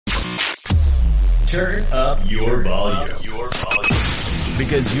Turn up your volume.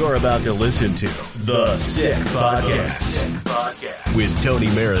 Because you're about to listen to The Sick Podcast with Tony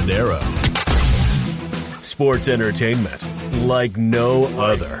Marinaro. Sports entertainment like no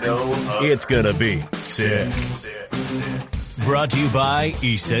other. It's gonna be sick. Brought to you by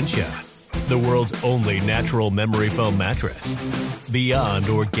Essentia, the world's only natural memory foam mattress. Beyond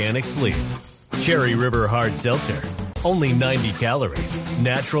Organic Sleep. Cherry River Hard Seltzer. Only 90 calories,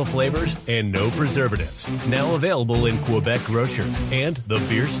 natural flavors, and no preservatives. Now available in Quebec grocers and the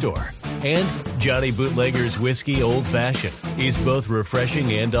beer store. And Johnny Bootlegger's Whiskey Old Fashioned is both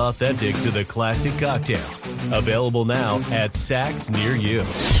refreshing and authentic to the classic cocktail. Available now at Saks near you.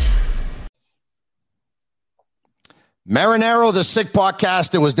 Marinaro, the Sick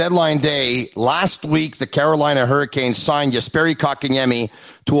Podcast. It was deadline day. Last week, the Carolina Hurricanes signed Jesperi Kotkaniemi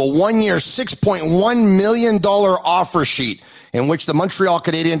to a one-year, $6.1 million offer sheet in which the Montreal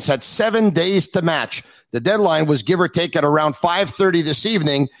Canadiens had 7 days to match. The deadline was give or take at around 5:30 this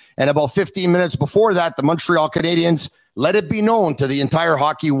evening, and about 15 minutes before that, the Montreal Canadiens let it be known to the entire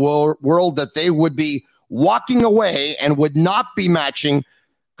hockey world that they would be walking away and would not be matching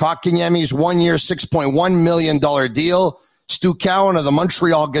Kotkaniemi's one-year, $6.1 million deal. Stu Cowan of the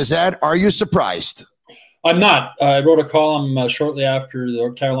Montreal Gazette, are you surprised? I'm not. I wrote a column shortly after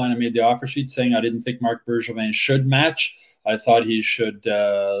Carolina made the offer sheet saying I didn't think Marc Bergevin should match. I thought he should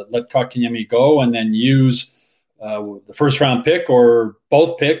let Kotkaniemi go and then use the first-round pick or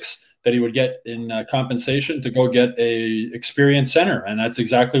both picks that he would get in compensation to go get a experienced center, and that's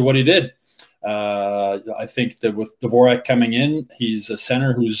exactly what he did. I think that with Dvorak coming in, he's a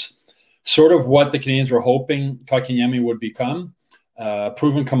center who's sort of what the Canadiens were hoping Kotkaniemi would become.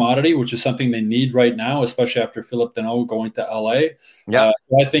 Proven commodity, which is something they need right now, especially after Philip Deneau going to LA. So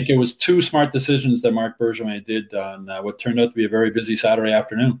I think it was two smart decisions that Marc Bergevin did on what turned out to be a very busy Saturday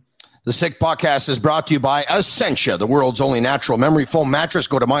afternoon. The Sick Podcast is brought to you by Essentia, the world's only natural memory foam mattress.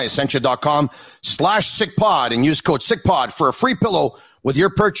 Go to myessentia.com/sickpod and use code SICKPOD for a free pillow with your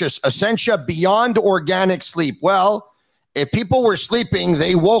purchase. Essentia Beyond Organic Sleep. Well, if people were sleeping,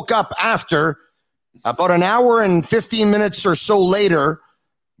 they woke up after. About an hour and 15 minutes or so later,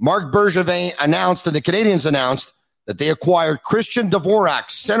 Marc Bergevin announced, and the Canadiens announced, that they acquired Christian Dvorak,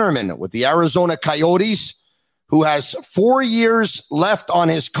 centerman with the Arizona Coyotes, who has 4 years left on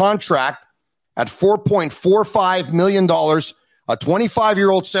his contract at $4.45 million, a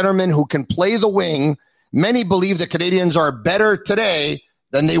 25-year-old centerman who can play the wing. Many believe the Canadiens are better today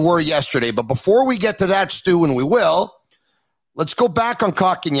than they were yesterday. But before we get to that, Stu, and we will, let's go back on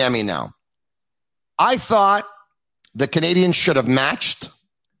Kotkaniemi now. I thought the Canadiens should have matched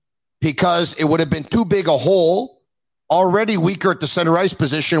because it would have been too big a hole, already weaker at the center ice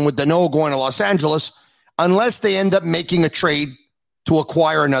position with Deneau going to Los Angeles, unless they end up making a trade to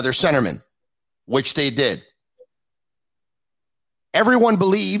acquire another centerman, which they did. Everyone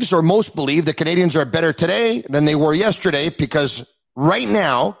believes, or most believe, the Canadiens are better today than they were yesterday because right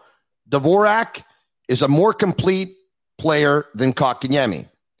now, Dvorak is a more complete player than Kotkaniemi.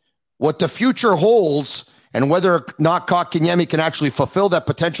 What the future holds and whether or not Kotkaniemi can actually fulfill that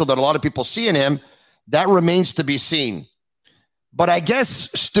potential that a lot of people see in him, that remains to be seen. But I guess,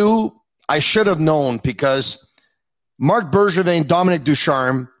 Stu, I should have known because Marc Bergevin and Dominic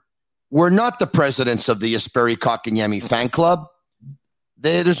Ducharme were not the presidents of the Jesperi Kotkaniemi fan club.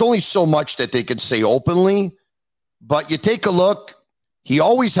 There's only so much that they could say openly, but you take a look, he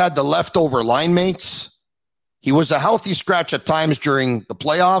always had the leftover line mates. He was a healthy scratch at times during the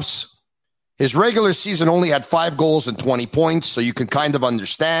playoffs. His regular season only had 5 goals and 20 points, so you can kind of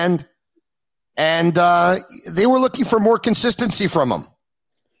understand. And they were looking for more consistency from him.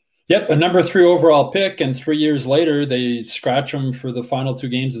 Yep, a number 3 overall pick, and 3 years later, they scratch him for the final 2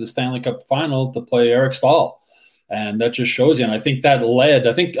 games of the Stanley Cup final to play Eric Staal. And that just shows you. And I think that led,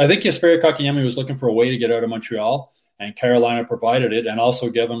 I think Jesperi Kotkaniemi was looking for a way to get out of Montreal, and Carolina provided it, and also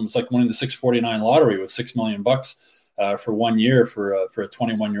gave him, it's like winning the 649 lottery with $6 million for 1 year for a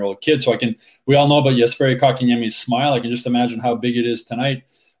 21-year-old kid. So we all know about Jesperi Kotkaniemi's smile. I can just imagine how big it is tonight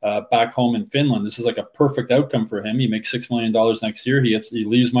back home in Finland. This is like a perfect outcome for him. He makes $6 million next year. He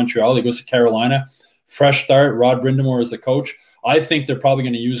leaves Montreal. He goes to Carolina. Fresh start. Rod Brindamore is the coach. I think they're probably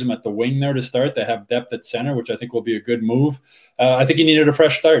going to use him at the wing there to start. They have depth at center, which I think will be a good move. I think he needed a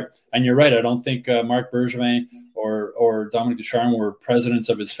fresh start. And you're right. I don't think Marc Bergevin or Dominic Ducharme were presidents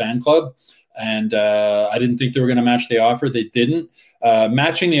of his fan club. And I didn't think they were going to match the offer. They didn't.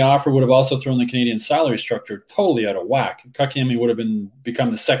 Matching the offer would have also thrown the Canadian salary structure totally out of whack. Kotkaniemi would have become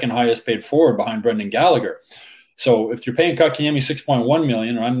the second highest paid forward behind Brendan Gallagher. So if you're paying Kotkaniemi $6.1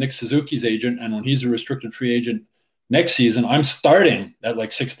 million, or I'm Nick Suzuki's agent, and when he's a restricted free agent next season, I'm starting at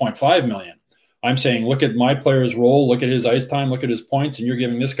like $6.5 million. I'm saying, look at my player's role, look at his ice time, look at his points, and you're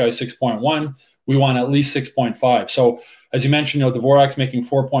giving this guy 6.1. We want at least 6.5. So as you mentioned, Dvorak's making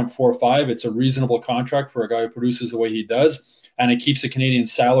 4.45. It's a reasonable contract for a guy who produces the way he does, and it keeps the Canadian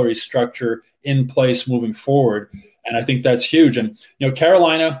salary structure in place moving forward. And I think that's huge. And,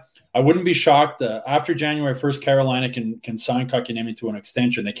 Carolina, I wouldn't be shocked. After January 1st, Carolina can sign Kotkaniemi to an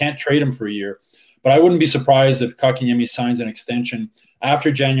extension. They can't trade him for a year, but I wouldn't be surprised if Kotkaniemi signs an extension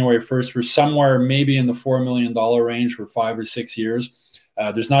after January 1st for somewhere maybe in the $4 million range for 5 or 6 years.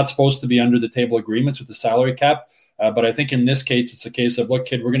 There's not supposed to be under the table agreements with the salary cap, but I think in this case, it's a case of, look,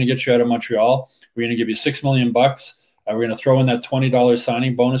 kid, we're going to get you out of Montreal. We're going to give you $6 million. We're going to throw in that $20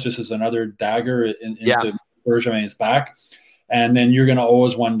 signing bonus. This is another dagger into Bergevin's back. And then you're going to owe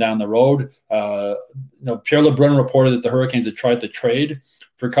us one down the road. Pierre LeBrun reported that the Hurricanes had tried to trade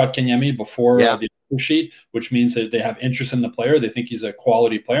for Kotkaniemi before the sheet, which means that they have interest in the player. They think he's a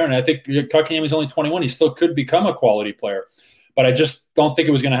quality player. And I think Kotkaniemi's only 21. He still could become a quality player. But I just don't think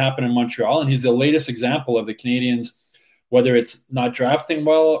it was going to happen in Montreal. And he's the latest example of the Canadiens, whether it's not drafting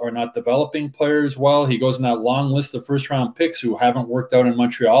well or not developing players well. He goes in that long list of first-round picks who haven't worked out in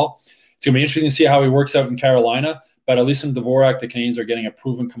Montreal. It's going to be interesting to see how he works out in Carolina. But at least in Dvorak, the Canadiens are getting a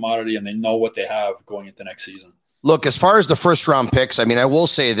proven commodity, and they know what they have going into next season. Look, as far as the first-round picks, I mean, I will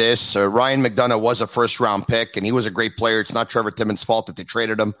say this. Ryan McDonough was a first-round pick, and he was a great player. It's not Trevor Timmins' fault that they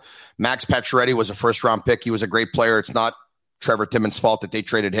traded him. Max Pacioretty was a first-round pick. He was a great player. It's not Trevor Timmins' fault that they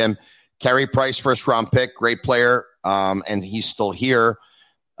traded him. Carey Price, first-round pick, great player, and he's still here.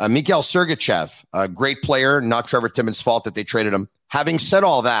 Mikhail Sergachev, a great player, not Trevor Timmins' fault that they traded him. Having said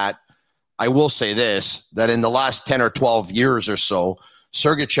all that, I will say this, that in the last 10 or 12 years or so,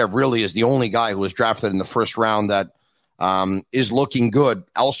 Sergachev really is the only guy who was drafted in the first round that is looking good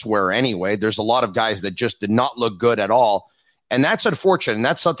elsewhere anyway. There's a lot of guys that just did not look good at all. And that's unfortunate. And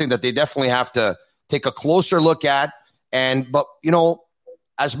that's something that they definitely have to take a closer look at. But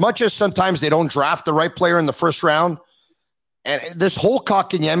as much as sometimes they don't draft the right player in the first round, and this whole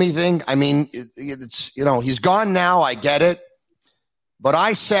Kotkaniemi thing, I mean, it's, he's gone now. I get it. But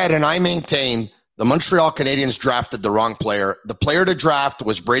I said, and I maintain, the Montreal Canadiens drafted the wrong player. The player to draft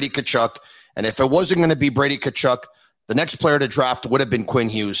was Brady Tkachuk. And if it wasn't going to be Brady Tkachuk, the next player to draft would have been Quinn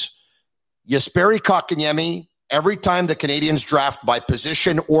Hughes. Jesperi Kotkaniemi, every time the Canadiens draft by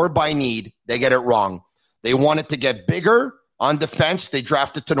position or by need, they get it wrong. They wanted to get bigger on defense. They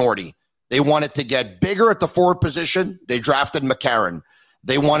drafted Tenorti. They wanted to get bigger at the forward position. They drafted McCarron.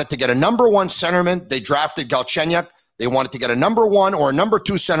 They wanted to get a number one centerman. They drafted Galchenyuk. They wanted to get a number one or a number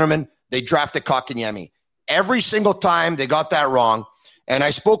two centerman. They drafted Kotkaniemi. Every single time they got that wrong. And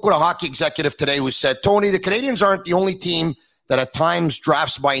I spoke with a hockey executive today who said, Tony, the Canadiens aren't the only team that at times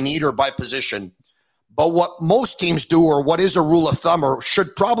drafts by need or by position. But what most teams do, or what is a rule of thumb, or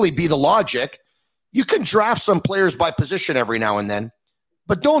should probably be the logic, you can draft some players by position every now and then,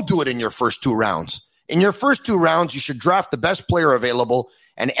 but don't do it in your first 2 rounds. In your first 2 rounds, you should draft the best player available,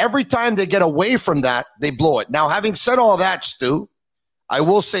 and every time they get away from that, they blow it. Now, having said all that, Stu, I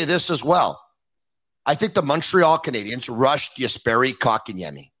will say this as well. I think the Montreal Canadiens rushed Jesperi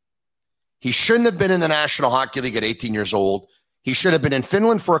Kotkaniemi. He shouldn't have been in the National Hockey League at 18 years old. He should have been in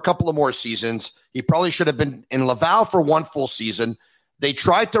Finland for a couple of more seasons. He probably should have been in Laval for 1 full season. They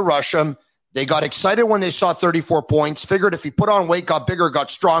tried to rush him. They got excited when they saw 34 points, figured if he put on weight, got bigger, got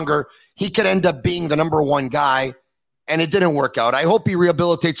stronger, he could end up being the number one guy, and it didn't work out. I hope he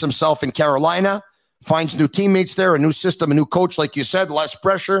rehabilitates himself in Carolina, finds new teammates there, a new system, a new coach, like you said, less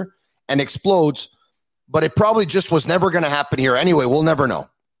pressure, and explodes. But it probably just was never going to happen here anyway. We'll never know.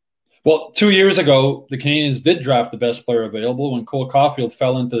 Well, 2 years ago, the Canadiens did draft the best player available when Cole Caulfield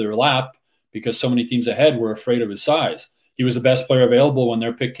fell into their lap because so many teams ahead were afraid of his size. He was the best player available when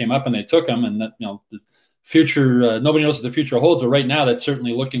their pick came up, and they took him. And that, the future, nobody knows what the future holds. But right now, that's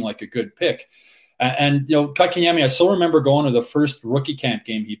certainly looking like a good pick. And Kotkaniemi, I still remember going to the first rookie camp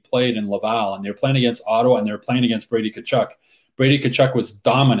game he played in Laval, and they were playing against Ottawa, and they were playing against Brady Tkachuk. Brady Tkachuk was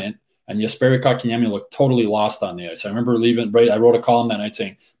dominant, and Jesperi Kotkaniemi looked totally lost on the ice. I remember leaving Brady. I wrote a column that night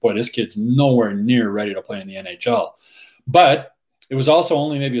saying, "Boy, this kid's nowhere near ready to play in the NHL." But it was also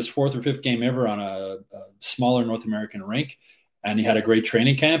only maybe his 4th or 5th game ever on a smaller North American rink. And he had a great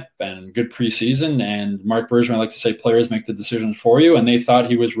training camp and good preseason. And Mark Bergevin likes to say players make the decisions for you. And they thought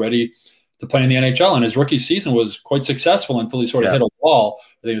he was ready to play in the NHL. And his rookie season was quite successful until he sort of hit a wall.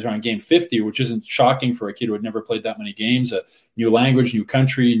 I think it was around game 50, which isn't shocking for a kid who had never played that many games, a new language, new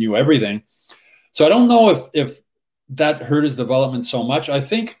country, new everything. So I don't know if that hurt his development so much. I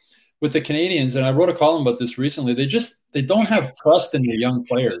think with the Canadiens, and I wrote a column about this recently, they don't have trust in their young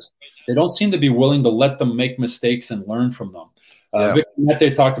players. They don't seem to be willing to let them make mistakes and learn from them. Vic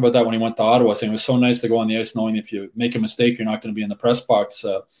Mete talked about that when he went to Ottawa, saying it was so nice to go on the ice knowing if you make a mistake, you're not going to be in the press box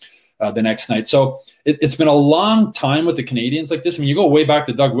the next night. So it's been a long time with the Canadians like this. I mean, you go way back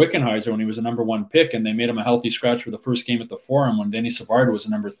to Doug Wickenheiser when he was a number 1 pick, and they made him a healthy scratch for the first game at the Forum when Denny Savard was a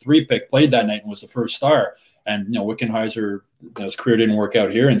number 3 pick, played that night and was the first star. And, Wickenheiser, his career didn't work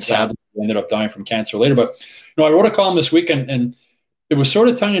out here, and sadly ended up dying from cancer later. But, I wrote a column this week, and it was sort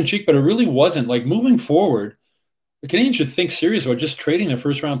of tongue-in-cheek, but it really wasn't. Like, moving forward, the Canadians should think serious about just trading their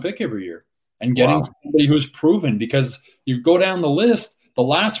first-round pick every year and getting somebody who's proven, because you go down the list, the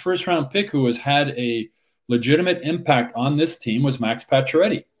last first-round pick who has had a legitimate impact on this team was Max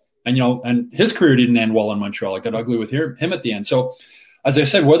Pacioretty. And, and his career didn't end well in Montreal. It got ugly with him at the end. So, as I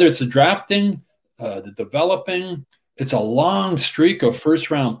said, whether it's the drafting, the developing, it's a long streak of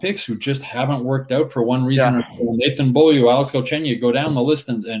first-round picks who just haven't worked out for one reason or another. Nathan Beaulieu, Alex Galchenyuk, go down the list,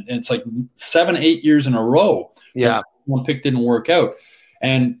 and it's like 7-8 years in a row. Yeah. One pick didn't work out.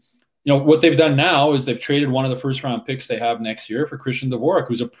 And, what they've done now is they've traded one of the first-round picks they have next year for Christian Dvorak,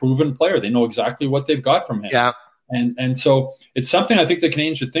 who's a proven player. They know exactly what they've got from him. Yeah. And so it's something I think the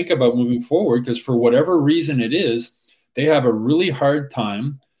Canadians should think about moving forward, because for whatever reason it is, they have a really hard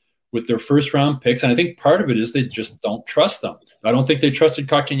time with their first-round picks. And I think part of it is they just don't trust them. I don't think they trusted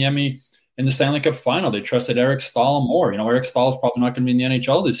Kotkaniemi in the Stanley Cup final. They trusted Eric Staal more. Eric Staal is probably not going to be in the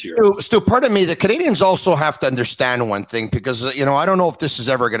NHL this year. Stu, pardon me, the Canadians also have to understand one thing, because, I don't know if this is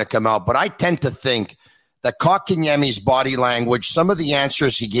ever going to come out, but I tend to think that Kotkaniemi's body language, some of the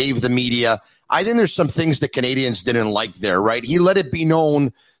answers he gave the media, I think there's some things the Canadians didn't like there, right? He let it be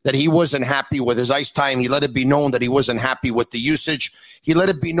known that he wasn't happy with his ice time. He let it be known that he wasn't happy with the usage. He let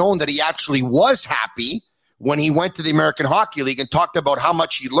it be known that he actually was happy when he went to the American Hockey League and talked about how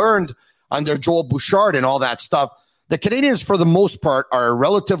much he learned under Joel Bouchard and all that stuff. The Canadians, for the most part, are a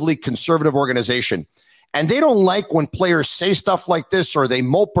relatively conservative organization. And they don't like when players say stuff like this, or they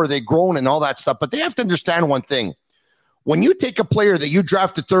mope, or they groan and all that stuff. But they have to understand one thing. When you take a player that you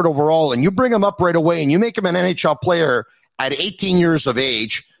drafted 3rd overall and you bring him up right away and you make him an NHL player at 18 years of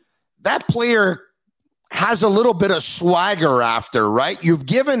age, that player has a little bit of swagger after, right? You've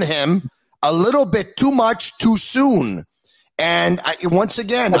given him a little bit too much too soon. And once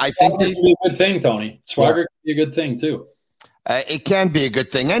again, I think it can be a good thing, Tony. Swagger can be a good thing, too. It can be a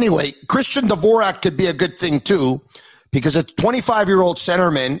good thing. Anyway, Christian Dvorak could be a good thing, too, because a 25-year-old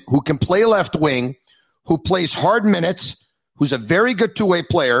centerman who can play left wing, who plays hard minutes, who's a very good two-way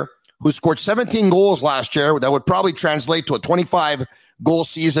player, who scored 17 goals last year. That would probably translate to a 25-goal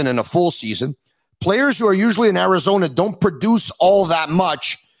season in a full season. Players who are usually in Arizona don't produce all that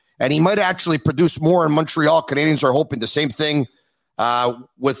much, and he might actually produce more in Montreal. Canadians are hoping the same thing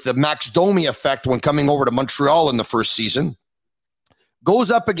with the Max Domi effect when coming over to Montreal in the first season.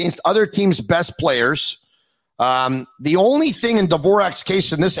 Goes up against other teams' best players. The only thing in Dvorak's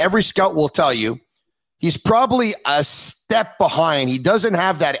case, and this every scout will tell you, he's probably a step behind. He doesn't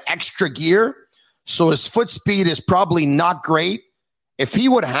have that extra gear, so his foot speed is probably not great. If he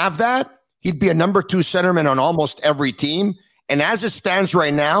would have that, he'd be a number 2 centerman on almost every team. And as it stands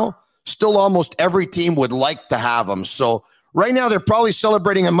right now, still almost every team would like to have him. So right now they're probably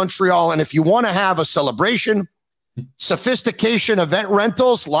celebrating in Montreal. And if you want to have a celebration, sophistication, event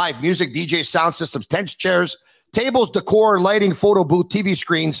rentals, live music, DJ sound systems, tents, chairs, tables, decor, lighting, photo booth, TV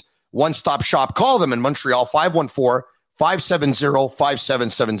screens, one-stop shop. Call them in Montreal,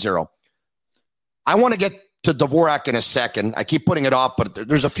 514-570-5770. I want to get to Dvorak in a second. I keep putting it off, but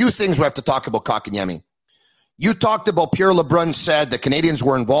there's a few things we have to talk about Kotkaniemi. You talked about Pierre LeBrun said the Canadians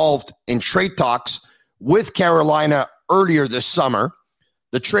were involved in trade talks with Carolina earlier this summer.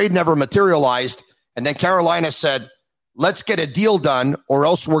 The trade never materialized, and then Carolina said, let's get a deal done or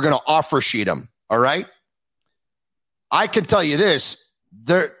else we're going to offer sheet him, all right? I can tell you this,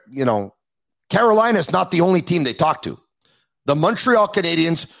 Carolina's not the only team they talked to. The Montreal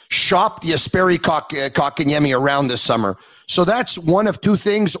Canadiens shopped Jesperi Kotkaniemi around this summer. So that's one of two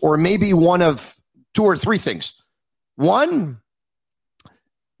things, or maybe one of 2 or 3 things. One,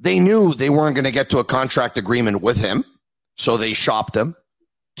 they knew they weren't going to get to a contract agreement with him, so they shopped him.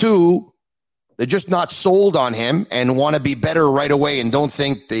 2, they're just not sold on him and want to be better right away and don't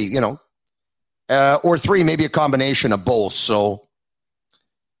think they, or 3, maybe a combination of both. So,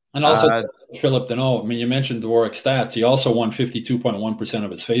 and also Philip Deneau, I mean, you mentioned Dvorak's stats. He also won 52.1%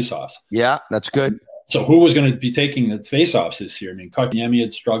 of his faceoffs. Yeah, that's good. So who was going to be taking the faceoffs this year? I mean, Kotkaniemi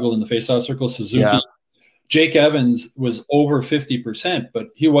had struggled in the faceoff circle. Suzuki, Jake Evans was over 50%, but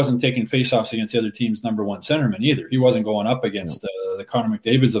he wasn't taking faceoffs against the other team's number one centerman either. He wasn't going up against the Connor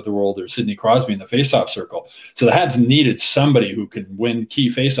McDavids of the world or Sidney Crosby in the faceoff circle. So the Habs needed somebody who can win key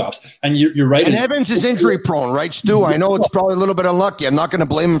faceoffs. And you're right. And Evans is injury prone, right, Stu? I know it's probably a little bit unlucky. I'm not going to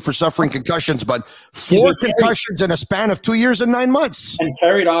blame him for suffering concussions, but 4 concussions in a span of 2 years and 9 months. And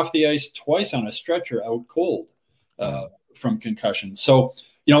carried off the ice twice on a stretcher out cold from concussions. So,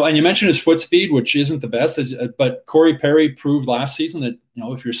 and you mentioned his foot speed, which isn't the best, but Corey Perry proved last season that,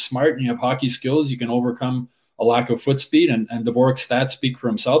 if you're smart and you have hockey skills, you can overcome a lack of foot speed. And Dvorak's stats speak for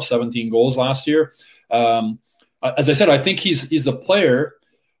himself, 17 goals last year. As I said, I think he's the player.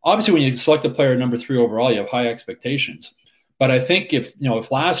 Obviously, when you select a player number 3 overall, you have high expectations. But I think if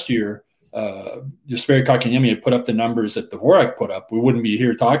last year Jesperi Kotkaniemi had put up the numbers that Dvorak put up, we wouldn't be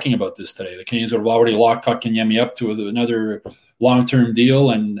here talking about this today. The Canadiens would have already locked Kotkaniemi up to another long-term deal,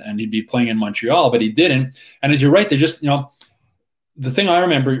 and he'd be playing in Montreal, but he didn't. And as you're right, they just, the thing I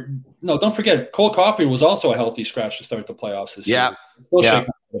remember, don't forget, Cole Caulfield was also a healthy scratch to start the playoffs this year.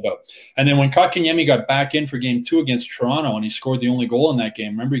 About. And then when Kotkaniemi got back in for game 2 against Toronto and he scored the only goal in that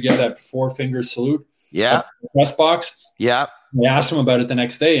game, remember he gave that 4-finger salute? Yeah. The press box? Yeah. We asked him about it the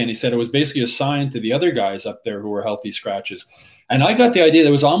next day, and he said it was basically a sign to the other guys up there who were healthy scratches. And I got the idea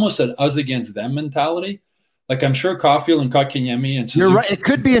there was almost an us against them mentality. Like, I'm sure Caulfield and Kotkaniemi and Suzuki. You're right. It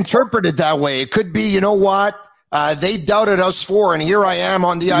could be interpreted that way. It could be, you know what? They doubted us for, and here I am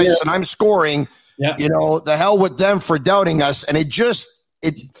on the ice, and I'm scoring. Yeah. The hell with them for doubting us. And it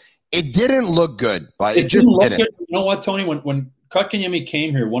didn't look good. It just didn't. Good. You know what, Tony? When Kotkaniemi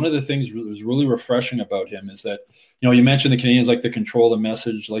came here, one of the things that was really refreshing about him is that, you mentioned the Canadians like to control the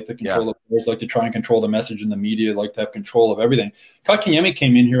message, like to control the players, like to try and control the message in the media, like to have control of everything. Kotkaniemi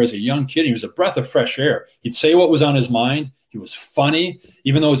came in here as a young kid. He was a breath of fresh air. He'd say what was on his mind. He was funny.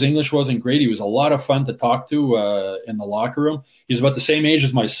 Even though his English wasn't great, he was a lot of fun to talk to in the locker room. He's about the same age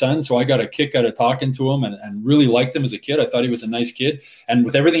as my son, so I got a kick out of talking to him and really liked him as a kid. I thought he was a nice kid. And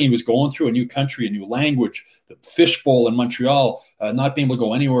with everything he was going through, a new country, a new language, the fishbowl in Montreal, not being able to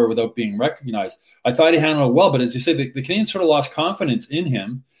go anywhere without being recognized, I thought he handled it well. But as you say, the Canadians sort of lost confidence in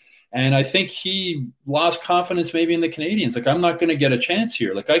him. And I think he lost confidence maybe in the Canadians. Like, I'm not going to get a chance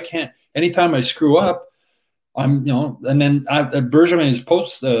here. Like, I can't – anytime I screw up, and then at Bergevin's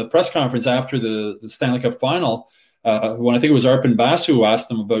press conference after the Stanley Cup final, when I think it was Arpon Basu who asked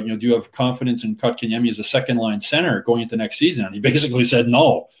him about, do you have confidence in Kotkaniemi as a second-line center going into next season? And he basically said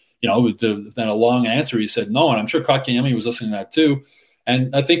no. Then a long answer, he said no. And I'm sure Kotkaniemi was listening to that too.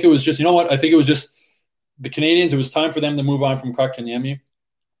 And I think it was just, I think it was just the Canadians, it was time for them to move on from Kotkaniemi.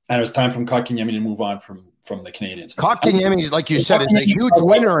 And it was time for Kotkaniemi to move on from the Canadians. Kotkaniemi, like you said, is a huge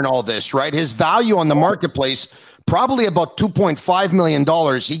winner in all this, right? His value on the marketplace, probably about $2.5 million.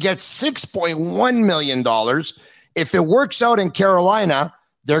 He gets $6.1 million. If it works out in Carolina,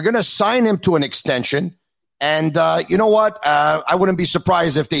 they're going to sign him to an extension. And you know what? I wouldn't be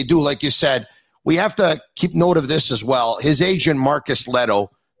surprised if they do. Like you said, we have to keep note of this as well. His agent, Marcus Leto,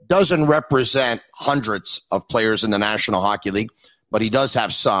 doesn't represent hundreds of players in the National Hockey League, but he does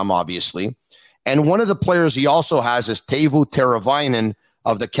have some, obviously. And one of the players he also has is Teuvo Teravainen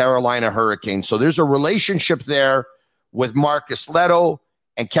of the Carolina Hurricanes. So there's a relationship there with Marcus Leto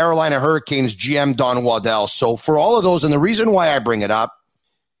and Carolina Hurricanes GM Don Waddell. So for all of those, and the reason why I bring it up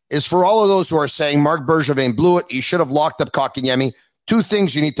is for all of those who are saying Marc Bergevin blew it, he should have locked up Kotkaniemi. 2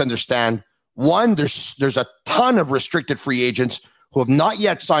 things you need to understand. One, there's a ton of restricted free agents who have not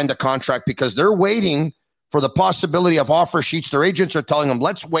yet signed a contract because they're waiting for the possibility of offer sheets. Their agents are telling them,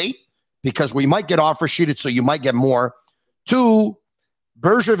 let's wait, because we might get offer sheeted, so you might get more. 2,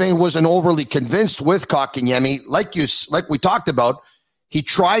 Bergevin wasn't overly convinced with Kotkaniemi. Like we talked about, he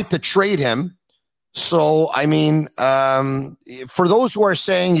tried to trade him. So, I mean, for those who are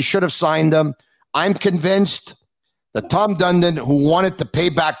saying he should have signed him, I'm convinced that Tom Dundon, who wanted to pay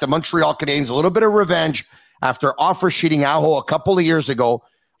back the Montreal Canadiens a little bit of revenge after offer sheeting Aho a couple of years ago,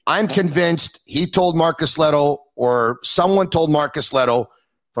 I'm convinced he told Marcus Leto, or someone told Marcus Leto,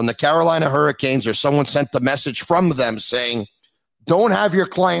 from the Carolina Hurricanes, or someone sent the message from them saying, don't have your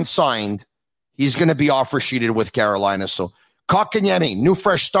client signed. He's going to be offer sheeted with Carolina. So Kotkaniemi, new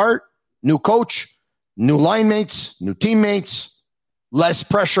fresh start, new coach, new line mates, new teammates, less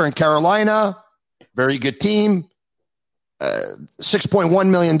pressure in Carolina, very good team, $6.1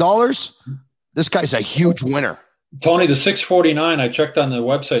 million. This guy's a huge winner. Tony, the 649, I checked on the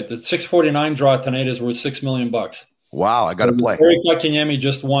website, the 649 draw tonight is worth $6 million. Wow, I got to play. Kotkaniemi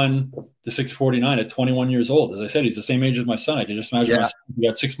just won the 649 at 21 years old. As I said, he's the same age as my son. I can just imagine if he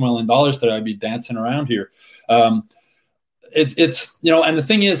got $6 million today, I'd be dancing around here. It's and the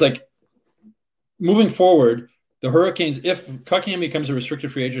thing is, like, moving forward, the Hurricanes, if Kotkaniemi becomes a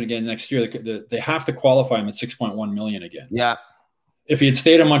restricted free agent again next year, they have to qualify him at $6.1 million again. Yeah. If he had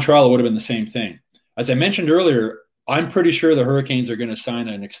stayed in Montreal, it would have been the same thing. As I mentioned earlier, I'm pretty sure the Hurricanes are going to sign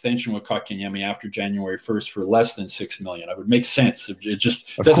an extension with Kotkaniemi after January 1st for less than $6 million. It would make sense. It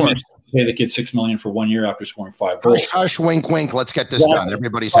just doesn't make sense to pay the kid $6 million for 1 year after scoring 5 goals. Hush, wink, wink. Let's get this done.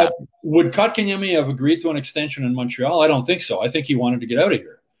 Everybody's happy. Would Kotkaniemi have agreed to an extension in Montreal? I don't think so. I think he wanted to get out of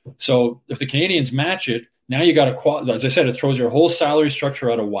here. So if the Canadians match it, now you got to, as I said, it throws your whole salary structure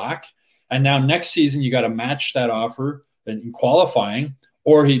out of whack. And now next season, you got to match that offer in qualifying,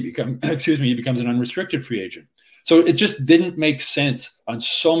 or he becomes an unrestricted free agent. So it just didn't make sense on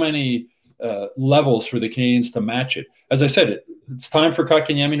so many levels for the Canadians to match it. As I said, it's time for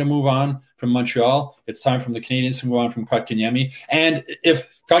Kotkaniemi to move on from Montreal. It's time for the Canadians to move on from Kotkaniemi. And if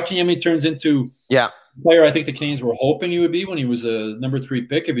Kotkaniemi turns into the player I think the Canadians were hoping he would be when he was a number 3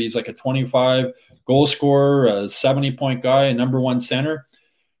 pick, if he's like a 25 goal scorer, a 70-point guy, a number 1 center,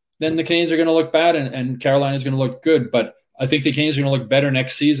 then the Canadians are going to look bad and Carolina is going to look good. But I think the Canadians are going to look better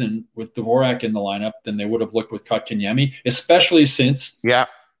next season with Dvorak in the lineup than they would have looked with Kotkaniemi, especially since,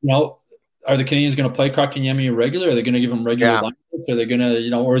 are the Canadians going to play Kotkaniemi regular? Are they going to give him regular lineups? Are they going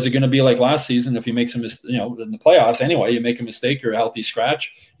to, or is it going to be like last season? If he makes a mistake, in the playoffs anyway, you make a mistake, you're a healthy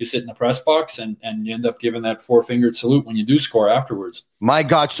scratch, you sit in the press box and you end up giving that 4-fingered salute when you do score afterwards. My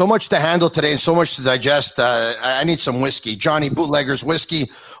God, so much to handle today and so much to digest. I need some whiskey. Johnny Bootlegger's whiskey,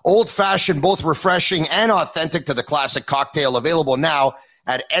 old-fashioned, both refreshing and authentic to the classic cocktail, available now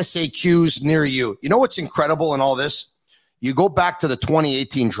at SAQs near you. You know what's incredible in all this? You go back to the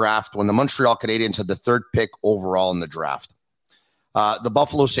 2018 draft when the Montreal Canadiens had the 3rd pick overall in the draft. The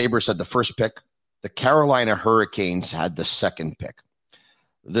Buffalo Sabres had the 1st pick. The Carolina Hurricanes had the 2nd pick.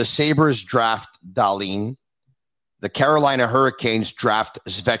 The Sabres draft Dahlin. The Carolina Hurricanes draft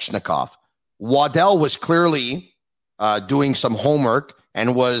Svechnikov. Waddell was clearly doing some homework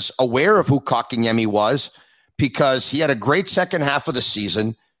and was aware of who Kotkaniemi was because he had a great second half of the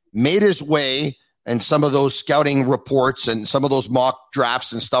season, made his way and some of those scouting reports and some of those mock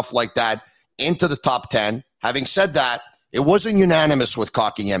drafts and stuff like that into the top 10. Having said that, it wasn't unanimous with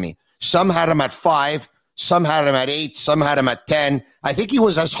Kotkaniemi. Some had him at 5, some had him at 8, some had him at 10. I think he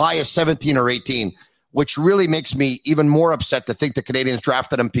was as high as 17 or 18, which really makes me even more upset to think the Canadians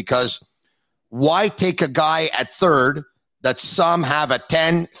drafted him because why take a guy at 3rd that some have at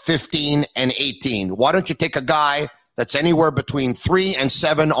 10, 15, and 18? Why don't you take a guy that's anywhere between 3 and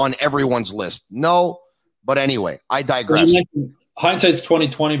 7 on everyone's list? No, but anyway, I digress. Hindsight's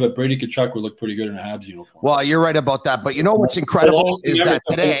 20/20, but Brady Tkachuk would look pretty good in a Habs uniform. Well, you're right about that. But you know what's incredible is that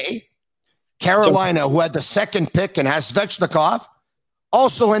today, Carolina, who had the 2nd pick and has Svechnikov,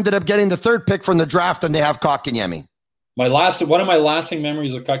 also ended up getting the 3rd pick from the draft, and they have Kotkaniemi. One of my lasting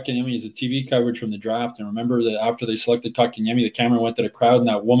memories of Kotkaniemi is a TV coverage from the draft. And remember that after they selected Kotkaniemi, the camera went to the crowd, and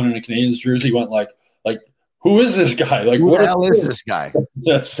that woman in a Canadiens jersey went like, who is this guy? Like, who the hell is this guy?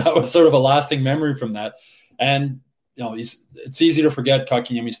 That was sort of a lasting memory from that. And it's easy to forget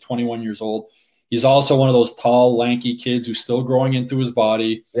Kotkaniemi's 21 years old. He's also one of those tall, lanky kids who's still growing into his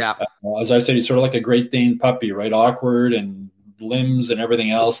body. Yeah. As I said, he's sort of like a Great Dane puppy, right? Awkward and limbs and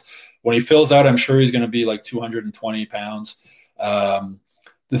everything else. When he fills out, I'm sure he's going to be like 220 pounds. The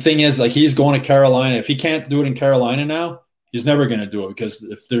thing is, like, he's going to Carolina. If he can't do it in Carolina now, he's never going to do it because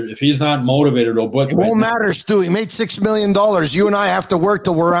if he's not motivated, it won't matter, Stu. He made $6 million. You and I have to work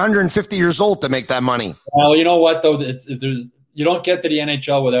till we're 150 years old to make that money. Well, you know what, though? You don't get to the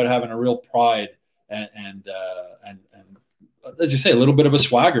NHL without having a real pride and as you say, a little bit of a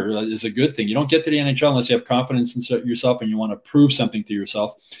swagger is a good thing. You don't get to the NHL unless you have confidence in yourself and you want to prove something to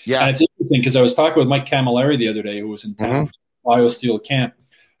yourself. Yeah. And it's interesting because I was talking with Mike Camilleri the other day, who was in town for BioSteel camp.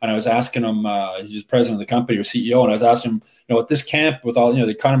 And I was asking him, he's president of the company or CEO, and I was asking him, at this camp with all,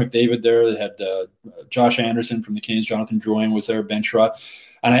 the Connor McDavid there, they had Josh Anderson from the Canes, Jonathan Drouin was there, Ben Sherratt.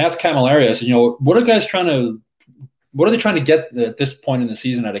 And I asked Camilleri, I said, what are they trying to get at this point in the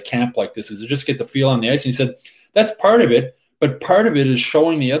season at a camp like this? Is it just get the feel on the ice? And he said, that's part of it, but part of it is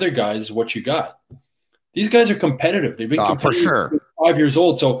showing the other guys what you got. These guys are competitive. They've been competitive for sure. 5 years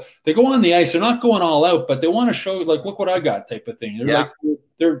old. So they go on the ice. They're not going all out, but they want to show, like, look what I got type of thing. They're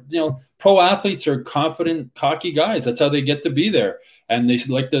pro athletes are confident, cocky guys. That's how they get to be there. And they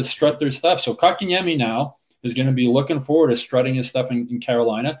like to strut their stuff. So Kotkaniemi now is going to be looking forward to strutting his stuff in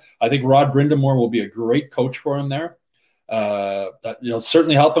Carolina. I think Rod Brind'Amour will be a great coach for him there.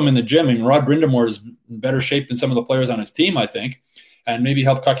 Certainly help him in the gym. I mean, Rod Brind'Amour is in better shape than some of the players on his team, I think. And maybe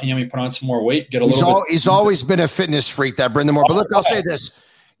help Kotkaniemi put on some more weight, He's always been a fitness freak, that Brind'Amour. But look, I'll say this.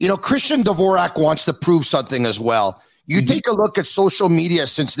 Christian Dvorak wants to prove something as well. You take a look at social media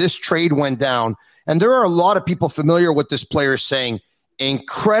since this trade went down, And there are a lot of people familiar with this player saying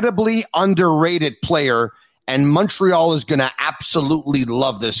incredibly underrated player, and Montreal is going to absolutely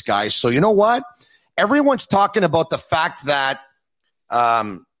love this guy. So you know what? Everyone's talking about the fact that,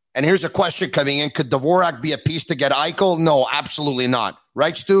 and here's a question coming in, could Dvorak be a piece to get Eichel? No, absolutely not.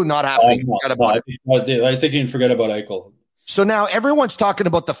 Right, Stu? Not happening. I think you can forget about Eichel. So now everyone's talking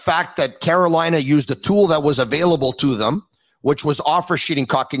about the fact that Carolina used a tool that was available to them, which was offer sheeting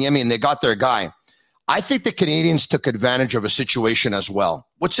Kotkaniemi, and they got their guy. I think the Canadians took advantage of a situation as well.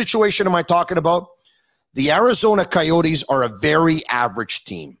 What situation am I talking about? The Arizona Coyotes are a very average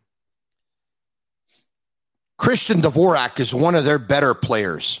team. Christian Dvorak is one of their better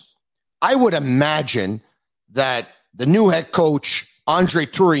players. I would imagine that the new head coach, Andre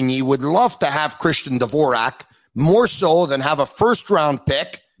Tourigny, would love to have Christian Dvorak more so than have a first-round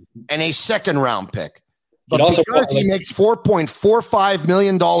pick and a second-round pick. But because he makes $4.45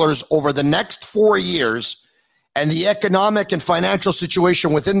 million over the next 4 years, and the economic and financial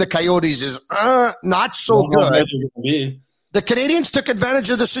situation within the Coyotes is not so good, the Canadians took advantage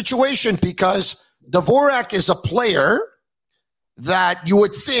of the situation because Dvorak is a player that you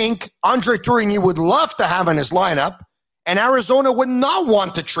would think Andre Tourigny would love to have in his lineup, and Arizona would not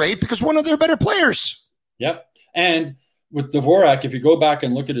want to trade because one of their better players. Yep. And with Dvorak, if you go back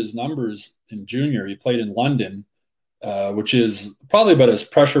and look at his numbers in junior, he played in London, which is probably about as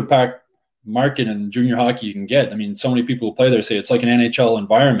pressure-packed market in junior hockey you can get. I mean, so many people who play there say it's like an NHL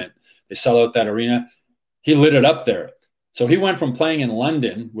environment. They sell out that arena. He lit it up there. So he went from playing in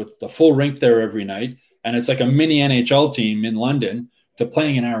London with the full rink there every night, and it's like a mini NHL team in London, to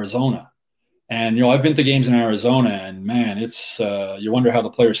playing in Arizona. And, you know, I've been to games in Arizona, and, man, it's you wonder how the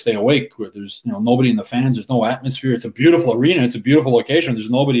players stay awake where there's, you know, nobody in the fans. There's no atmosphere. It's a beautiful arena. It's a beautiful location. There's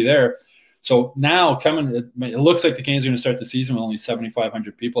nobody there. So now it looks like the Canes are going to start the season with only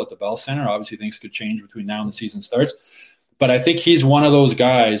 7,500 people at the Bell Center. Obviously, things could change between now and the season starts. But I think he's one of those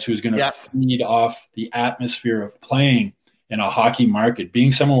guys who's going to feed off the atmosphere of playing in a hockey market,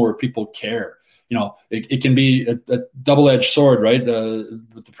 being somewhere where people care. You know, it can be a double-edged sword, right,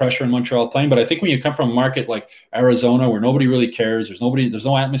 with the pressure in Montreal playing. But I think when you come from a market like Arizona where nobody really cares, there's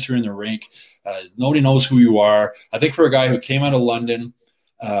no atmosphere in the rink, nobody knows who you are. I think for a guy who came out of London,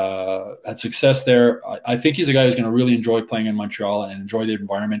 had success there, I think he's a guy who's going to really enjoy playing in Montreal and enjoy the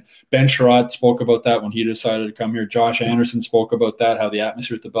environment. Ben Sherratt spoke about that when he decided to come here. Josh Anderson spoke about that, how the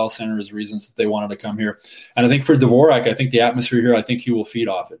atmosphere at the Bell Center is reasons that they wanted to come here. And I think for Dvorak, I think the atmosphere here, I think he will feed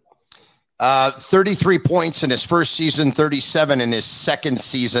off it. 33 points in his first season, 37 in his second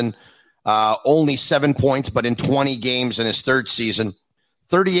season, only 7 points, but in 20 games in his third season,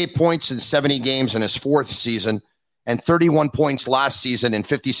 38 points in 70 games in his fourth season, and 31 points last season in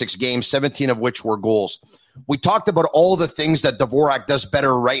 56 games, 17 of which were goals. We talked about all the things that Dvorak does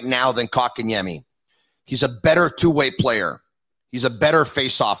better right now than Kotkaniemi. He's a better two-way player. He's a better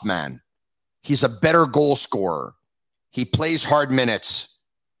face-off man. He's a better goal scorer. He plays hard minutes.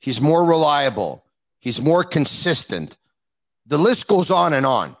 He's more reliable. He's more consistent. The list goes on and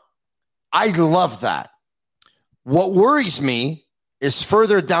on. I love that. What worries me is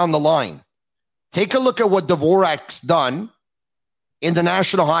further down the line. Take a look at what Dvorak's done in the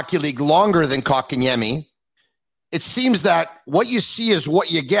National Hockey League longer than Kotkaniemi. It seems that what you see is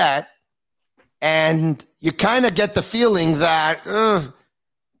what you get, and you kind of get the feeling that,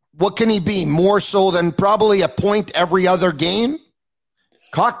 what can he be? More so than probably a point every other game?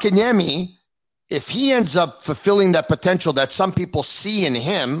 Kotkaniemi, if he ends up fulfilling that potential that some people see in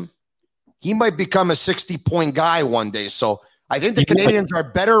him, he might become a 60-point guy one day. So I think the Canadians are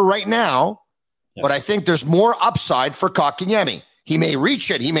better right now, but I think there's more upside for Kotkaniemi. He may reach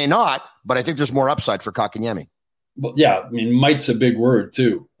it, he may not, but I think there's more upside for Kotkaniemi. Well, yeah, I mean, might's a big word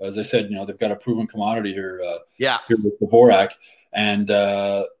too. As I said, you know, they've got a proven commodity here, here with Dvorak. And,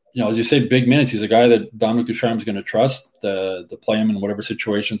 you know, as you say, big minutes. He's a guy that Dominic Ducharme is going to trust to play him in whatever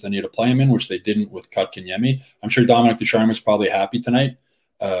situations they need to play him in, which they didn't with Kotkaniemi. I'm sure Dominic Ducharme is probably happy tonight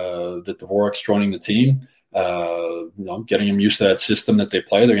that Dvorak's joining the team. You know, getting him used to that system that they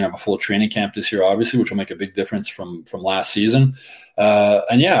play. They're going to have a full training camp this year, obviously, which will make a big difference from last season.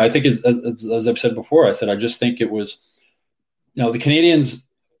 And yeah, I think it's, as I've said before, I just think it was, you know, the Canadians.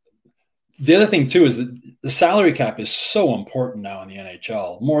 The other thing too is that the salary cap is so important now in the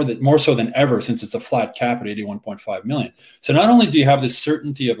NHL, more so than ever, since it's a flat cap at $81.5 million. So not only do you have this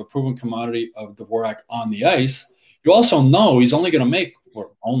certainty of a proven commodity of Dvorak on the ice, you also know he's only going to make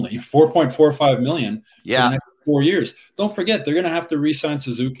only $4.45 million for the next 4 years. Don't forget, they're going to have to re-sign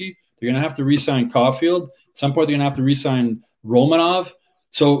Suzuki. They're going to have to re-sign Caulfield. At some point, they're going to have to re-sign Romanov.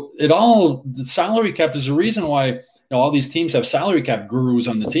 So the salary cap is the reason why all these teams have salary cap gurus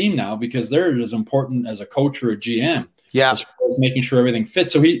on the team now because they're as important as a coach or a GM. Yeah, as far as making sure everything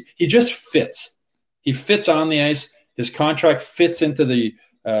fits. So he just fits. He fits on the ice. His contract fits into the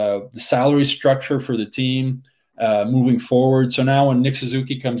salary structure for the team moving forward. So now when Nick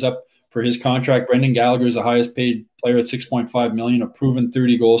Suzuki comes up for his contract, Brendan Gallagher is the highest paid player at $6.5 million, a proven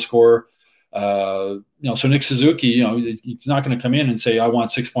 30-goal scorer. So Nick Suzuki, he's not going to come in and say, I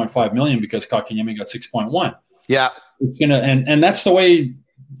want $6.5 million because Kotkaniemi got 6.1. Yeah. It's gonna, and that's the way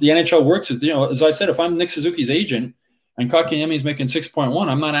the NHL works. With, as I said, if I'm Nick Suzuki's agent and Kotkaniemi's making 6.1,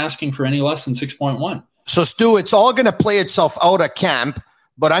 I'm not asking for any less than 6.1. So, Stu, it's all going to play itself out at camp,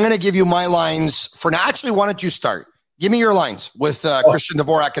 but I'm going to give you my lines for now. Actually, why don't you start? Give me your lines with Christian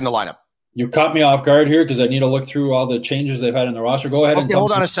Dvorak in the lineup. You caught me off guard here because I need to look through all the changes they've had in the roster. Go ahead. Okay,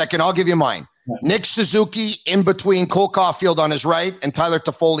 hold on a second. I'll give you mine. Yeah. Nick Suzuki in between Cole Caulfield on his right and Tyler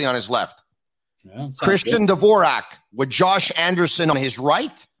Toffoli on his left. Yeah, Christian Dvorak with Josh Anderson on his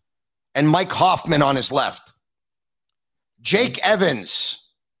right and Mike Hoffman on his left. Jake Evans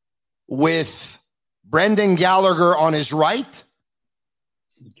with Brendan Gallagher on his right.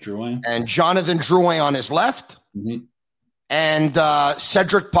 Drouin. And Jonathan Drouin on his left. Mm-hmm. And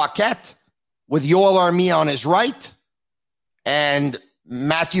Cedric Paquette with Yoel Armia on his right. And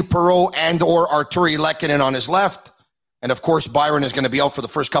Matthew Perreault and or Arturi Lehkonen on his left. And, of course, Byron is going to be out for the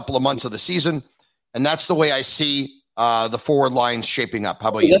first couple of months of the season. And that's the way I see the forward lines shaping up. How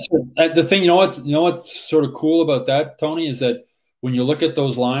about you? That's the thing, what's sort of cool about that, Tony, is that when you look at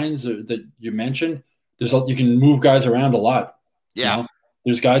those lines that you mentioned, you can move guys around a lot. Yeah.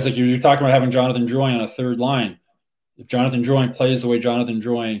 There's guys like you're talking about having Jonathan Drouin on a third line. If Jonathan Drouin plays the way Jonathan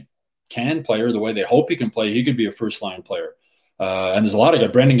Drouin can play or the way they hope he can play, he could be a first-line player. And there's a lot of guys.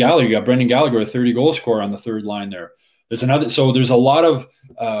 Brendan Gallagher, you got Brendan Gallagher, a 30-goal scorer on the third line there. There's a lot of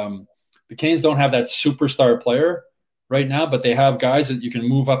the Canes don't have that superstar player right now, but they have guys that you can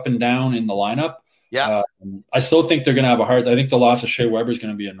move up and down in the lineup. Yeah. I still think they're going to have a hard. I think the loss of Shea Weber is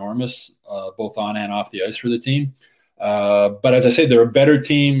going to be enormous, both on and off the ice for the team. But as I say, they're a better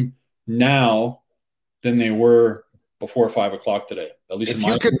team now than they were before 5 o'clock today. At least if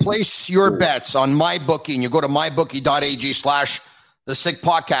you could place your bets on MyBookie and you go to mybookie.ag/the Sick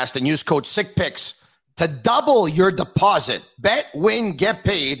Podcast and use code SickPicks to double your deposit, bet, win, get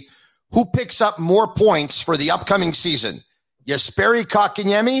paid. Who picks up more points for the upcoming season? Jesperi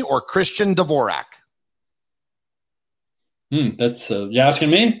Kotkaniemi or Christian Dvorak? That's you asking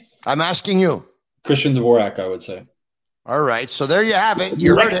me? I'm asking you. Christian Dvorak, I would say. All right, so there you have it.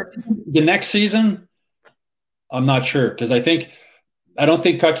 You heard it. The next season, I'm not sure because I don't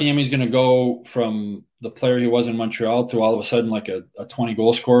think Kotkaniemi is going to go from the player he was in Montreal to all of a sudden like a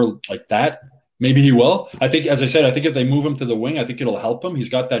 20-goal scorer like that. Maybe he will. I think, as I said, if they move him to the wing, I think it'll help him. He's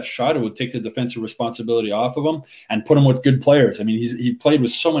got that shot. It would take the defensive responsibility off of him and put him with good players. I mean, he played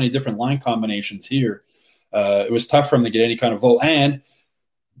with so many different line combinations here. It was tough for him to get any kind of vote. And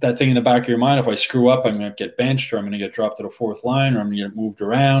that thing in the back of your mind, if I screw up, I'm going to get benched or I'm going to get dropped to the fourth line or I'm going to get moved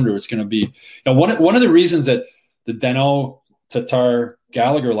around or it's going to be one of the reasons that the Danault, Tatar,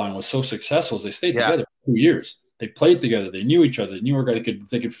 Gallagher line was so successful is they stayed together for 2 years. They played together. They knew each other. They knew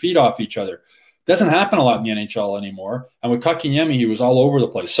they could feed off each other. Doesn't happen a lot in the NHL anymore. And with Kotkaniemi, he was all over the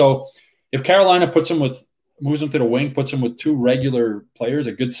place. So if Carolina moves him to the wing, puts him with two regular players,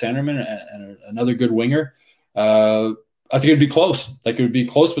 a good centerman and another good winger, I think it'd be close. Like it would be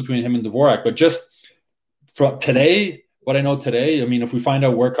close between him and Dvorak. But just from today, what I know today, I mean, if we find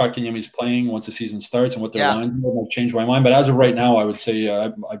out where Kotkaniemi's playing once the season starts and what their lines are, I'll change my mind. But as of right now, I would say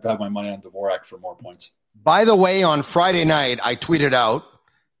I'd have my money on Dvorak for more points. By the way, on Friday night, I tweeted out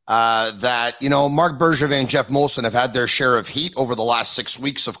that, Marc Bergevin and Jeff Molson have had their share of heat over the last 6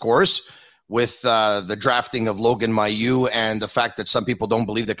 weeks, of course, with the drafting of Logan Mailloux and the fact that some people don't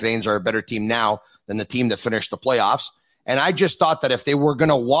believe the Canadiens are a better team now than the team that finished the playoffs. And I just thought that if they were going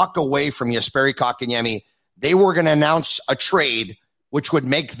to walk away from Jesperi Kotkaniemi, they were going to announce a trade which would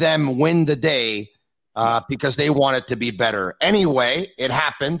make them win the day because they want it to be better. Anyway, it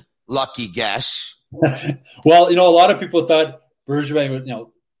happened. Lucky guess. Well, a lot of people thought Bergevin would,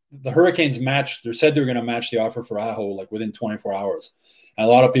 the Hurricanes said they were going to match the offer for Aho like within 24 hours. And a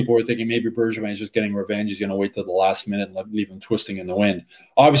lot of people were thinking maybe Bergevin is just getting revenge. He's going to wait till the last minute and leave him twisting in the wind.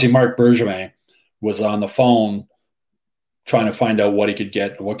 Obviously, Marc Bergevin was on the phone trying to find out what he could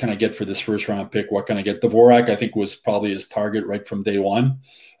get. What can I get for this first round pick? What can I get? Dvorak, I think, was probably his target right from day one,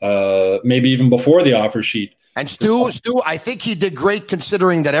 maybe even before the offer sheet. And Stu, I think he did great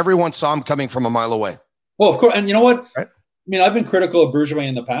considering that everyone saw him coming from a mile away. Well, of course. And you know what? Right. I mean, I've been critical of Bergevin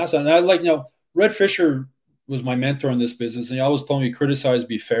in the past. And I Red Fisher was my mentor in this business. And he always told me criticize,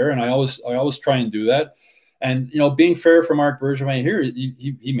 be fair. And I always try and do that. And being fair for Marc Bergevin here,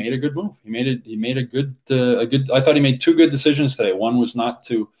 he made a good move. He made a good. I thought he made two good decisions today. One was not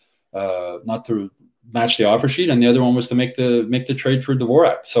to match the offer sheet, and the other one was to make the trade for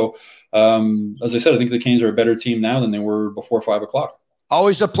Dvorak. So, as I said, I think the Canes are a better team now than they were before 5 o'clock.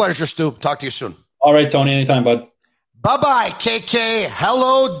 Always a pleasure, Stu. Talk to you soon. All right, Tony. Anytime, bud. Bye-bye, KK.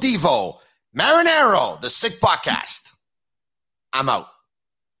 Hello, Devo. Marinero, the Sick Podcast. I'm out.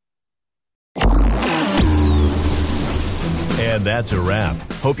 And that's a wrap.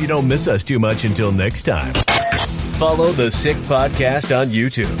 Hope you don't miss us too much until next time. Follow the Sick Podcast on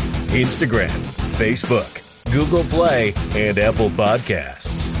YouTube, Instagram, Facebook, Google Play, and Apple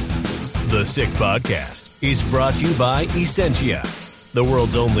Podcasts. The Sick Podcast is brought to you by Essentia, the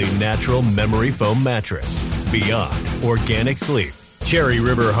world's only natural memory foam mattress. Beyond Organic Sleep. Cherry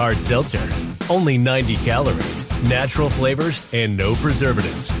River Hard Seltzer. Only 90 calories, natural flavors, and no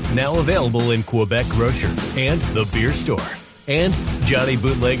preservatives. Now available in Quebec grocers and the beer store. And Johnny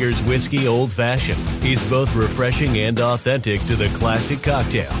Bootlegger's Whiskey Old Fashioned is both refreshing and authentic to the classic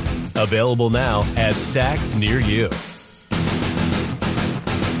cocktail. Available now at Saks near you.